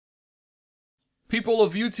People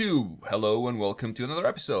of YouTube, hello and welcome to another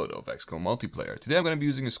episode of XCOM Multiplayer. Today I'm going to be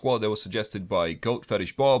using a squad that was suggested by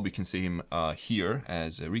Fetish Bob. You can see him here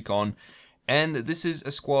as a recon. And this is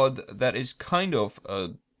a squad that is kind of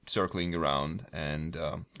circling around and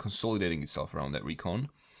consolidating itself around that recon.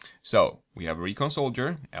 So, we have a recon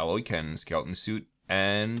soldier, alloy cannon, skeleton suit,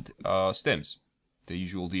 and stims. The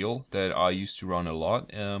usual deal that I used to run a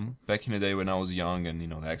lot back in the day when I was young and, you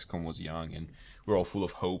know, the XCOM was young and we're all full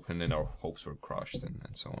of hope, and then our hopes were crushed and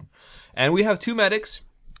so on. And we have two medics,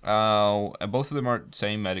 and both of them are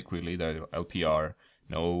same medic really, they're LPR,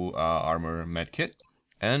 no armor medkit.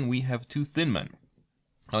 And we have two thin men.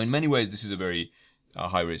 Now in many ways this is a very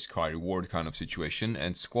high risk, high reward kind of situation,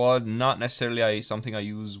 and squad not necessarily something I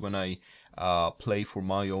use when I play for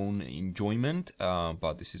my own enjoyment,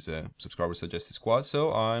 but this is a subscriber suggested squad,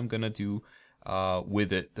 so I'm gonna do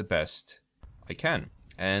with it the best I can.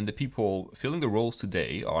 And the people filling the roles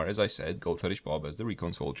today are, as I said, Fetish Bob as the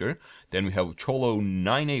recon soldier. Then we have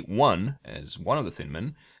Cholo981 as one of the thin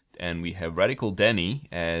men. And we have Radical Denny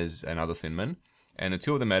as another thin man. And the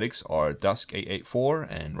two of the medics are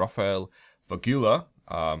Dusk884 and Raphael Fagula.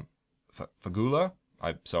 Fagula?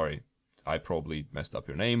 I'm sorry, I probably messed up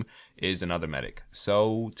your name. Is another medic.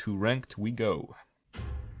 So, to ranked we go.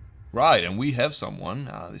 Right, and we have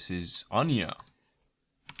someone. This is Anya.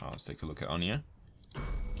 Let's take a look at Anya.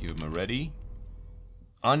 Give him a ready.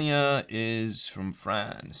 Anya is from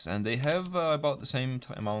France, and they have about the same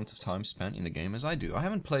amount of time spent in the game as I do. I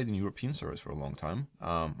haven't played in European servers for a long time.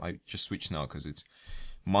 I just switched now because it's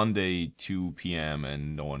Monday 2 p.m.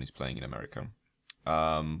 and no one is playing in America.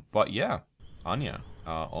 But yeah, Anya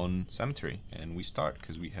on Cemetery, and we start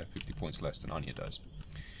because we have 50 points less than Anya does.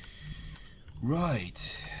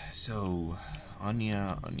 Right, so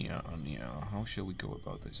Anya. How shall we go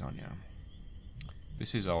about this, Anya?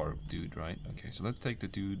 This is our dude, right? Okay, so let's take the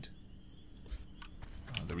dude,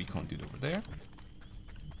 the recon dude over there.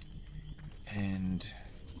 And,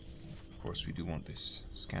 of course, we do want this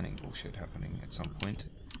scanning bullshit happening at some point.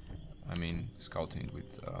 I mean, scouting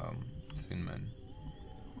with thin men.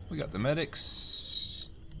 We got the medics.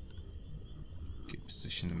 Get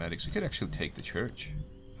position the medics. We could actually take the church.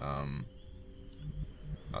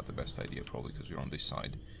 Not the best idea, probably, because we're on this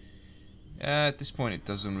side. At this point, it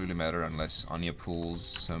doesn't really matter unless Anya pulls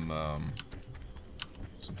some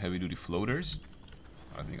heavy-duty floaters.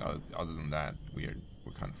 I think other than that, we're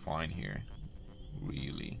kind of fine here,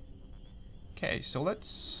 really. Okay, so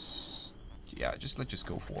let's just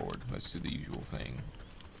go forward. Let's do the usual thing.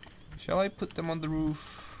 Shall I put them on the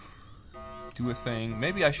roof? Do a thing?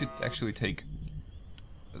 Maybe I should actually take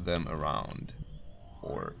them around,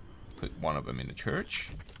 or put one of them in the church,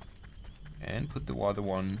 and put the other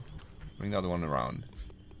one. Bring the other one around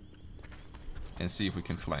and see if we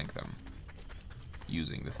can flank them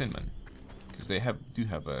using the thin men, because they do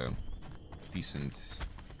have a decent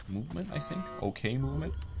movement, I think. Okay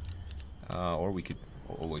movement. Or we could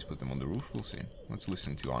always put them on the roof. We'll see. Let's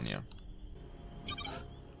listen to Anya.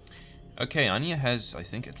 Okay, Anya has, I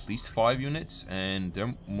think, at least 5 units, and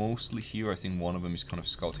they're mostly here. I think one of them is kind of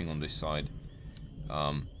scouting on this side,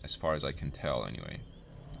 as far as I can tell, anyway.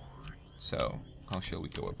 So, how shall we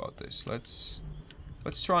go about this? Let's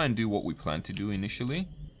try and do what we plan to do initially.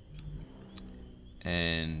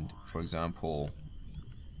 And, for example,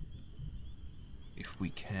 if we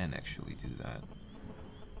can actually do that.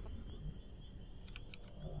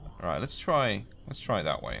 Alright, let's try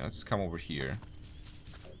that way. Let's come over here.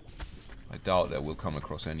 I doubt that we'll come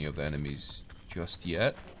across any of the enemies just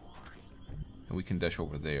yet. And we can dash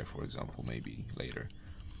over there, for example, maybe later.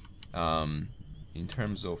 In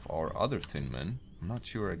terms of our other thin men, I'm not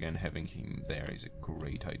sure, again, having him there is a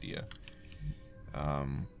great idea.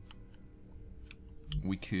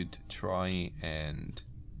 We could try and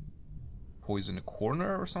poison a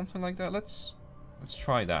corner or something like that. Let's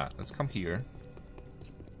try that. Let's come here.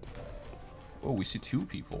 Oh, we see 2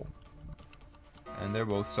 people. And they're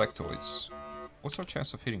both sectoids. What's our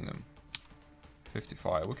chance of hitting them?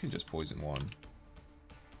 55. We can just poison one.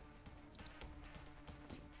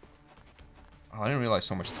 Oh, I didn't realize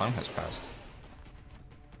so much time has passed.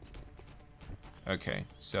 Okay,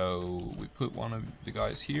 so we put one of the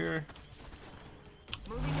guys here.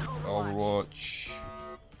 Overwatch.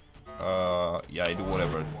 Yeah, I do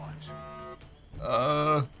whatever.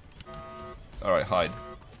 Alright, hide.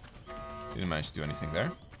 Didn't manage to do anything there.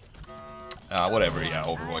 Whatever, yeah,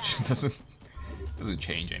 Overwatch doesn't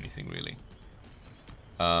change anything really.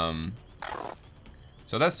 So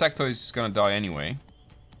that sectoid is gonna die anyway,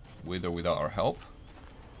 with or without our help.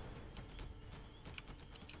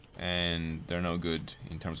 And they're no good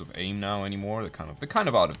in terms of aim now anymore. They're kind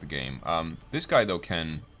of out of the game. This guy though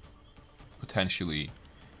can potentially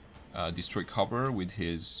destroy cover with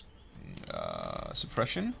his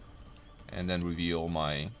suppression, and then reveal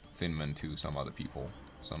my thin men to some other people,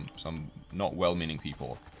 some not well-meaning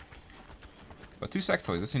people. But 2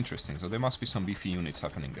 sectoids, that's interesting. So there must be some beefy units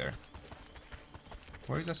happening there.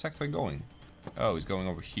 Where is that sectoid going? Oh, he's going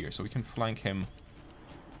over here, so we can flank him.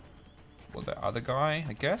 Well, the other guy,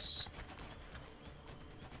 I guess.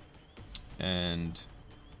 And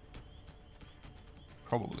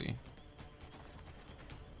probably.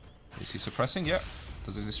 Is he suppressing? Yeah.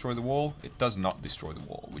 Does it destroy the wall? It does not destroy the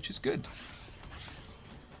wall, which is good.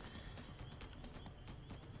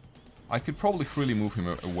 I could probably freely move him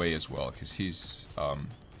away as well, because his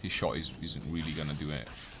shot isn't really gonna do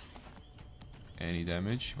any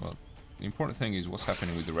damage. Well, the important thing is what's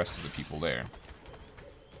happening with the rest of the people there.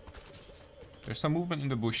 There's some movement in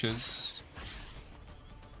the bushes.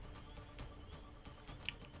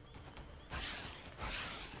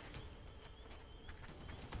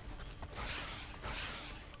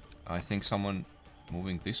 I think someone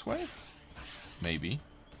moving this way? Maybe.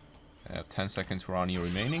 I have 10 seconds for Ani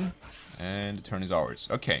remaining, and the turn is ours.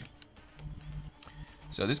 Okay.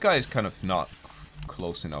 So this guy is kind of not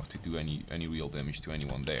close enough to do any real damage to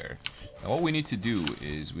anyone there. Now what we need to do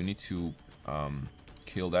is we need to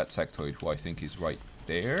kill that sectoid, who I think is right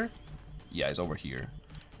there. Yeah, it's over here.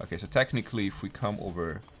 Okay, so technically if we come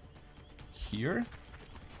over here,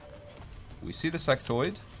 we see the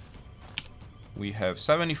sectoid. We have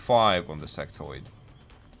 75 on the sectoid.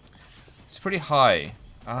 It's pretty high.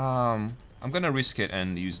 I'm gonna risk it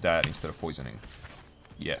and use that instead of poisoning.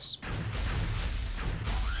 Yes.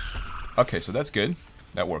 Okay, so that's good.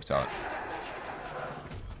 That worked out.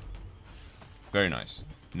 Very nice.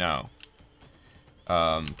 Now,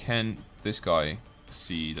 can this guy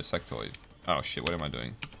see the sectoid? Oh shit, what am I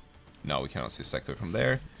doing? No, we cannot see the sectoid from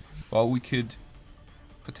there. Well, we could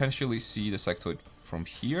potentially see the sectoid from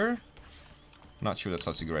here. Not sure that's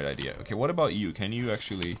such a great idea. Okay, what about you? Can you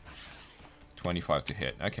actually... 25 to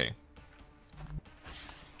hit. Okay.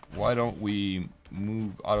 Why don't we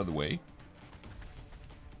move out of the way?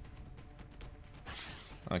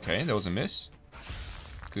 Okay, that was a miss.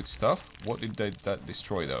 Good stuff. What did that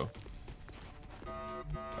destroy, though?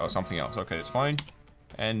 Oh, something else. Okay, that's fine.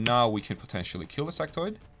 And now we can potentially kill the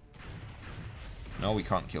sectoid. No, we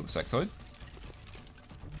can't kill the sectoid.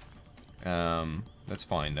 That's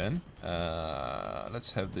fine then.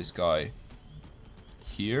 Let's have this guy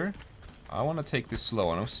here. I want to take this slow.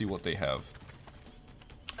 I want to see what they have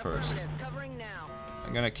first.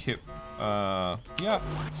 I'm gonna keep... yeah,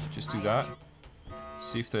 just do that.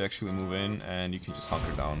 See if they actually move in, and you can just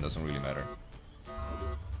hunker down. Doesn't really matter.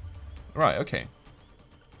 Right, okay.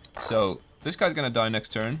 So, this guy's gonna die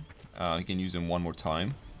next turn. You can use him one more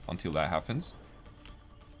time until that happens.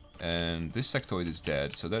 And this sectoid is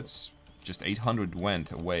dead, so that's just 800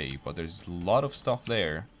 went away, but there's a lot of stuff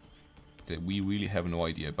there that we really have no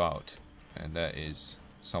idea about. And that is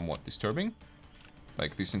somewhat disturbing.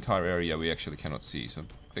 Like, this entire area we actually cannot see, so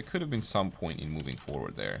there could have been some point in moving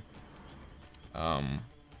forward there.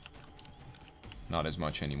 Not as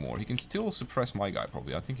much anymore. He can still suppress my guy,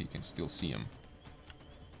 probably. I think he can still see him.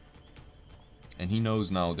 And he knows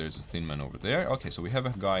now there's a thin man over there. Okay, so we have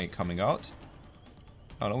a guy coming out.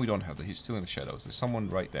 Oh, no, we don't have that. He's still in the shadows. There's someone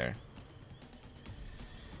right there.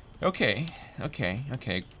 Okay, okay,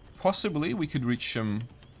 okay. Possibly we could reach him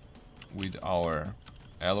with our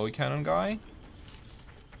alloy cannon guy.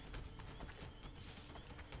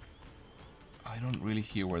 I don't really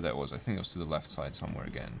hear where that was. I think it was to the left side somewhere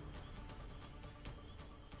again.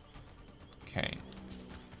 Okay.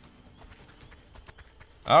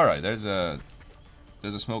 Alright, there's a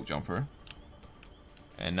smoke jumper.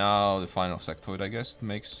 And now the final sectoid, I guess,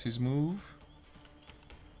 makes his move.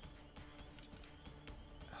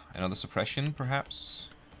 Another suppression, perhaps?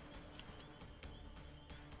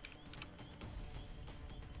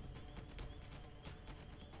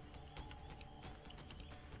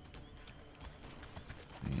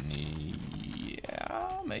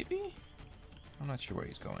 Yeah, maybe? I'm not sure where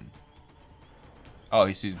he's going. Oh,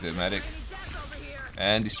 he sees the medic.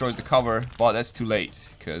 And destroys the cover, but that's too late,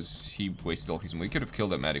 because he wasted all his... We could have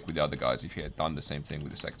killed that medic with the other guys if he had done the same thing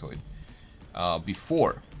with the sectoid.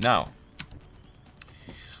 Before. Now.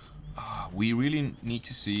 We really need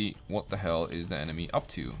to see what the hell is the enemy up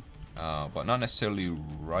to. But not necessarily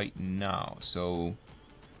right now. So,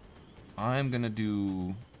 I'm gonna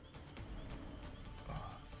do...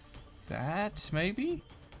 that, maybe?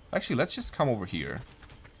 Actually, let's just come over here.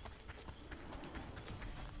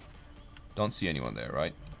 Don't see anyone there,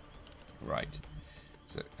 right? Right.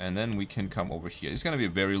 So, and then we can come over here. It's gonna be a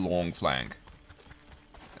very long flank.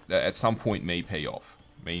 That at some point may pay off.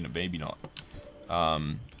 Maybe not.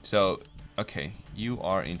 So, okay, you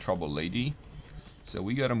are in trouble, lady. So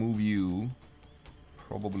we gotta move you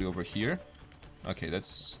probably over here. Okay,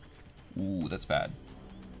 that's... Ooh, that's bad.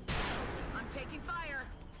 I'm taking fire.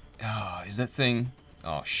 Ah, is that thing...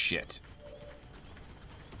 Oh, shit.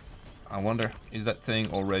 I wonder, is that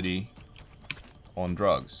thing already on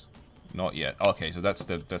drugs? Not yet. Okay, so that's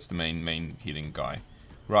the main healing guy.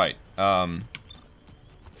 Right.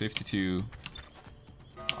 52.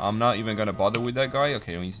 I'm not even gonna bother with that guy.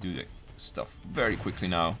 Okay, we need to do the stuff very quickly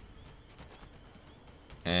now.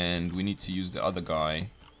 And we need to use the other guy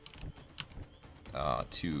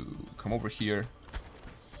to come over here.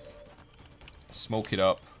 Smoke it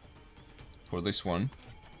up for this one.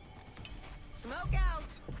 Smoke out.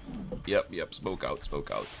 Yep, smoke out.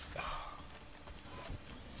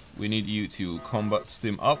 We need you to combat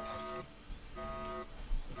stim up.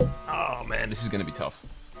 Oh man, this is gonna be tough.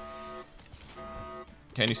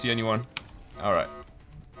 Can you see anyone? Alright.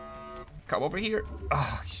 Come over here.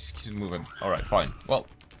 Ah, he's moving. Alright, fine. Well,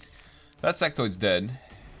 that sectoid's dead.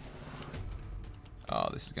 Oh,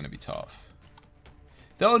 this is gonna be tough.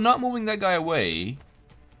 Though not moving that guy away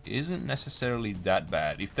isn't necessarily that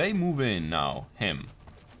bad. If they move in now, him.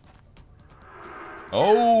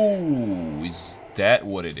 Oh, is that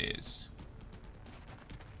what it is?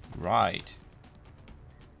 Right.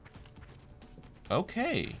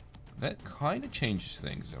 Okay. That kind of changes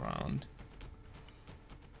things around.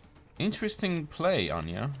 Interesting play,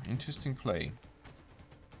 Anya. Interesting play.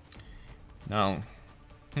 Now,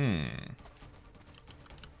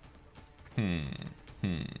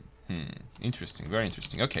 Interesting, very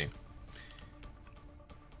interesting. Okay.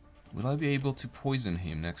 Will I be able to poison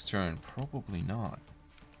him next turn? Probably not.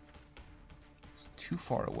 It's too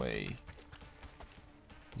far away.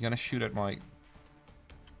 You gonna shoot at my...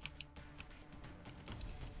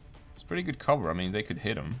 It's pretty good cover. I mean, they could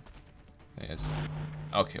hit him. Yes.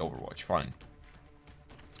 Okay, Overwatch, fine.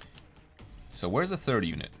 So where's the third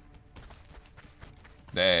unit?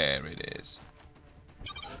 There it is.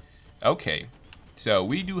 Okay. So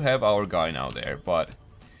we do have our guy now there, but...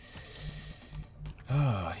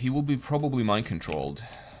 he will be probably mind controlled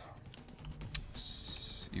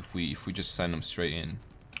if we just send him straight in.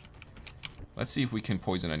 Let's see if we can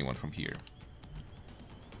poison anyone from here.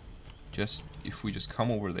 Just if we just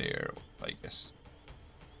come over there, I guess,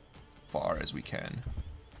 far as we can.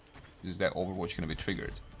 Is that Overwatch gonna be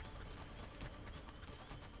triggered?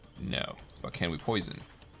 No, but can we poison?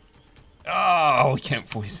 Oh, we can't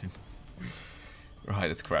poison. Right,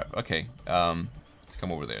 that's crap. Okay, let's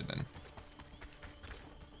come over there then.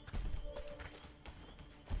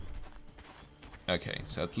 Okay,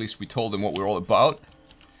 so at least we told them what we're all about.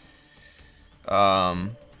 Alright,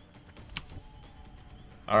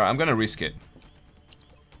 I'm gonna risk it.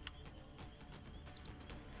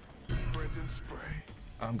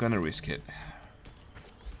 I'm gonna risk it.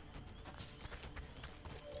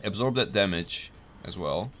 Absorb that damage as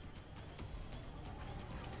well.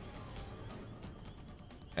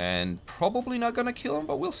 And probably not gonna kill him,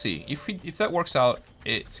 but we'll see. If that works out,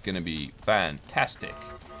 it's gonna be fantastic.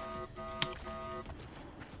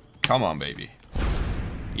 Come on, baby.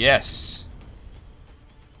 Yes.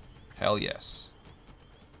 Hell yes.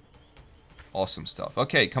 Awesome stuff.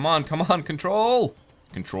 Okay, come on, control!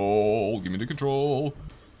 Control, give me the control.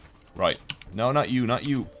 Right. No, not you, not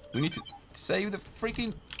you. We need to save the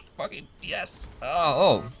freaking fucking... Yes!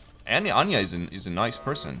 Oh. Anya is a nice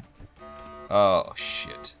person. Oh,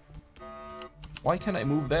 shit. Why can't I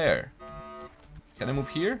move there? Can I move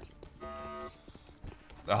here?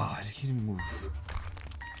 Oh, I can't even move.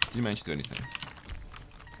 Didn't manage to do anything.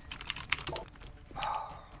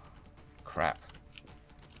 Crap.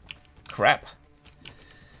 Crap.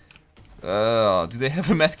 Do they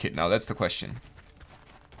have a medkit now? That's the question.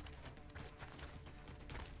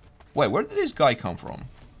 Wait, where did this guy come from?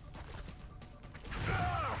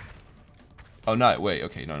 Oh no! Wait.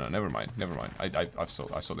 Okay. No. Never mind. Never mind. I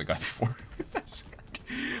saw the guy before.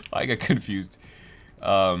 I got confused.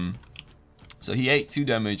 So he ate 2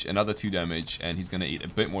 damage, another 2 damage, and he's gonna eat a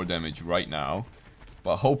bit more damage right now.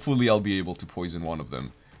 But hopefully I'll be able to poison one of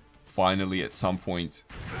them. Finally, at some point.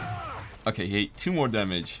 Okay, he ate 2 more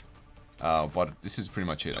damage. But this is pretty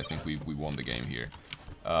much it. I think we won the game here.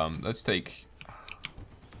 Let's take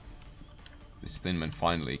this Thin Man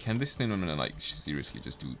finally. Can this Thin Man like seriously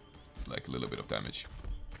just do like a little bit of damage?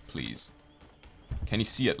 Please. Can you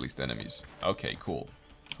see at least enemies? Okay, cool.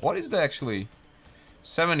 What is that actually?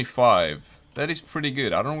 75. That is pretty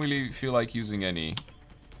good. I don't really feel like using any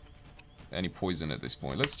poison at this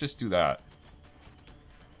point. Let's just do that.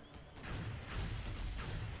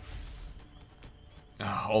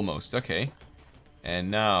 Almost. Okay.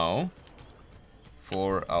 And now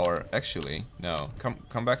for our actually no,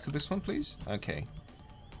 come back to this one, please. Okay.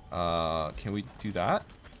 Can we do that?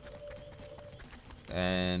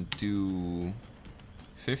 And do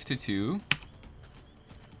 52.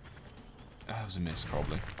 That was a miss,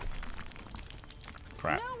 probably.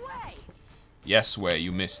 Crap. No way. Yes way,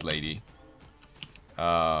 you missed, lady.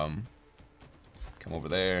 Come over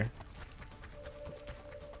there.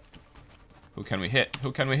 Who can we hit?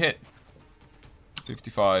 Who can we hit?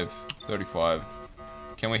 55, 35.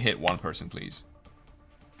 Can we hit one person, please?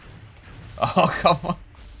 Oh, come on.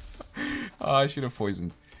 Oh, I should have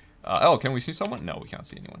poisoned. Oh, can we see someone? No, we can't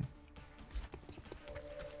see anyone.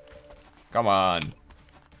 Come on.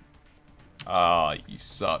 Ah, you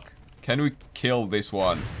suck. Can we kill this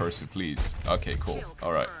one person, please? Okay, cool.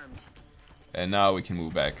 Alright. And now we can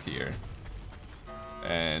move back here.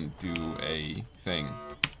 And do a thing.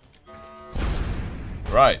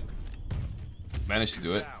 Right. Managed to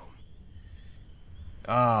do it.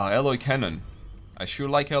 Ah, alloy cannon. I sure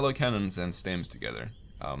like alloy cannons and stems together.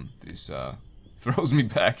 This throws me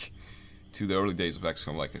back to the early days of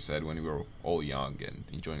XCOM, like I said, when we were all young and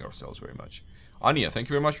enjoying ourselves very much. Anya, thank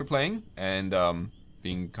you very much for playing and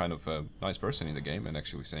being kind of a nice person in the game and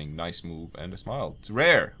actually saying nice move and a smile. It's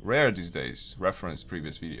rare these days. Reference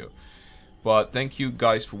previous video. But thank you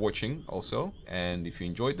guys for watching also, and if you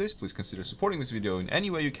enjoyed this, please consider supporting this video in any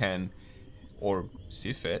way you can or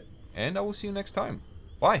see fit, and I will see you next time.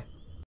 Bye!